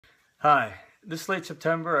Hi, this late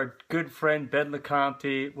September, our good friend Ben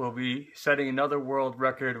LeCompte will be setting another world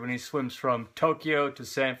record when he swims from Tokyo to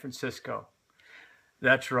San Francisco.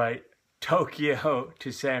 That's right, Tokyo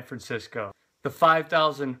to San Francisco. The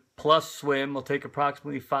 5,000 plus swim will take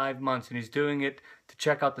approximately 5 months, and he's doing it to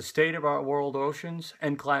check out the state of our world oceans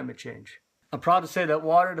and climate change. I'm proud to say that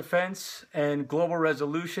Water Defense and Global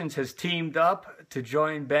Resolutions has teamed up to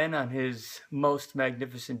join Ben on his most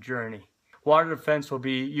magnificent journey. Water Defense will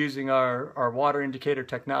be using our water indicator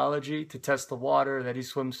technology to test the water that he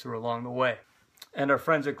swims through along the way. And our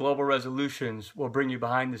friends at Global Resolutions will bring you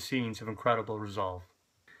behind the scenes of incredible resolve.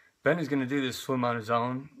 Ben is going to do this swim on his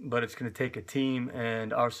own, but it's going to take a team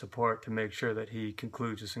and our support to make sure that he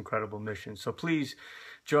concludes this incredible mission. So please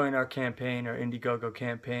join our campaign, our Indiegogo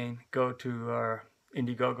campaign. Go to our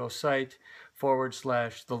Indiegogo site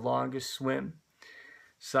 /TheLongestSwim.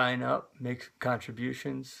 Sign up, make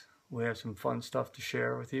contributions. We have some fun stuff to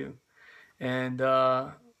share with you. And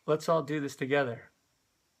let's all do this together.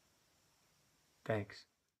 Thanks.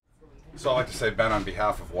 So I'd like to say, Ben, on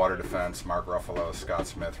behalf of Water Defense, Mark Ruffalo, Scott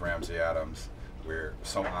Smith, Ramsey Adams, we're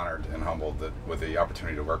so honored and humbled with the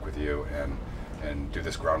opportunity to work with you and do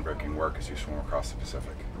this groundbreaking work as you swim across the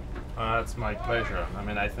Pacific. It's my pleasure. I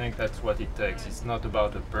mean, I think that's what it takes. It's not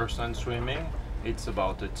about a person swimming. It's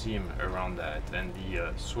about the team around that, and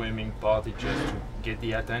the swimming part is just to get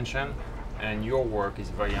the attention, and your work is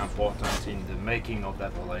very important in the making of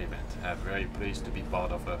that whole event. I'm very pleased to be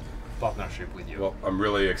part of a partnership with you. Well, I'm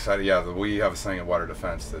really excited. Yeah, we have a saying at Water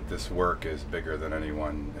Defense that this work is bigger than any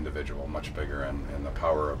one individual, much bigger, and the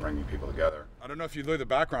power of bringing people together. I don't know if you knew the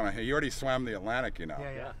background on him. He already swam the Atlantic, you know.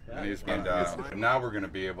 And now we're going to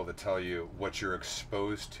be able to tell you what you're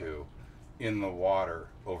exposed to in the water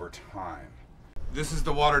over time. This is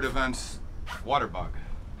the Water Defense water bug,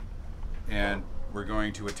 and we're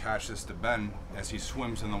going to attach this to Ben as he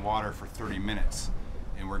swims in the water for 30 minutes,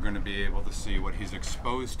 and we're going to be able to see what he's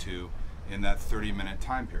exposed to in that 30-minute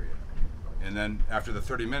time period. And then after the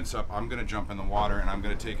 30 minutes up, I'm going to jump in the water and I'm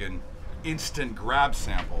going to take an instant grab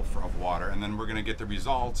sample of water, and then we're going to get the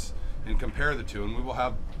results and compare the two, and we will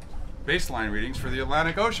have baseline readings for the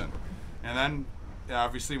Atlantic Ocean. And then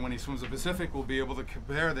obviously when he swims the Pacific, we'll be able to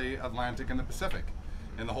compare the Atlantic and the Pacific.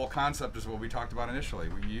 And the whole concept is what we talked about initially.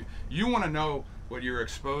 You want to know what you're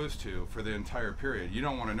exposed to for the entire period. You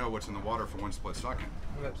don't want to know what's in the water for one split second.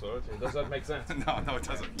 Absolutely. Does that make sense? No, it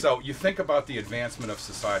doesn't. So you think about the advancement of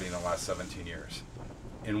society in the last 17 years.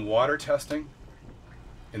 In water testing,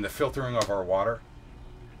 in the filtering of our water,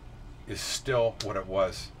 is still what it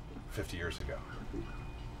was 50 years ago.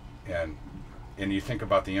 And you think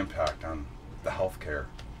about the impact on the healthcare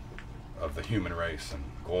of the human race and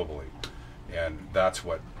globally, and that's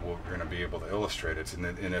what we're going to be able to illustrate. It's in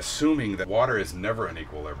assuming that water is never in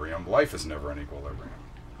equilibrium, life is never in equilibrium,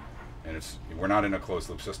 and we're not in a closed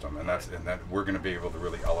loop system, and that we're going to be able to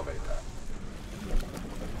really elevate that.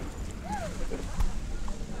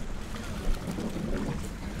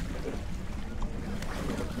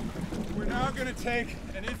 We're now going to take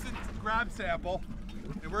an instant grab sample,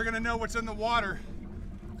 and we're going to know what's in the water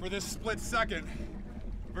for this split second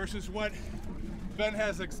versus what Ben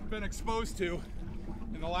has been exposed to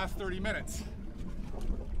in the last 30 minutes.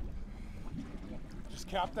 Just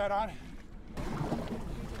cap that on.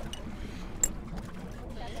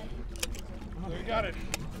 There you got it.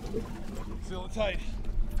 Seal it tight.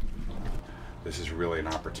 This is really an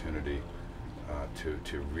opportunity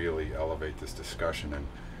to really elevate this discussion,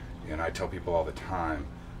 and I tell people all the time,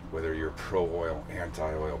 whether you're pro-oil,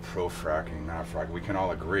 anti-oil, pro-fracking, not fracking, we can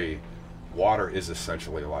all agree water is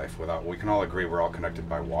essentially life. We can all agree we're all connected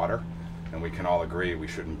by water, and we can all agree we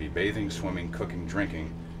shouldn't be bathing, swimming, cooking,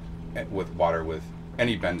 drinking with water with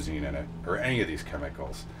any benzene in it, or any of these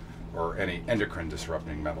chemicals, or any endocrine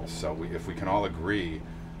disrupting metals. So if we can all agree,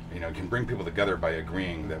 can bring people together by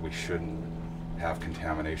agreeing that we shouldn't have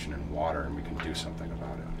contamination in water, and we can do something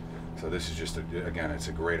about it. So this is just, again, it's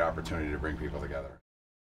a great opportunity to bring people together.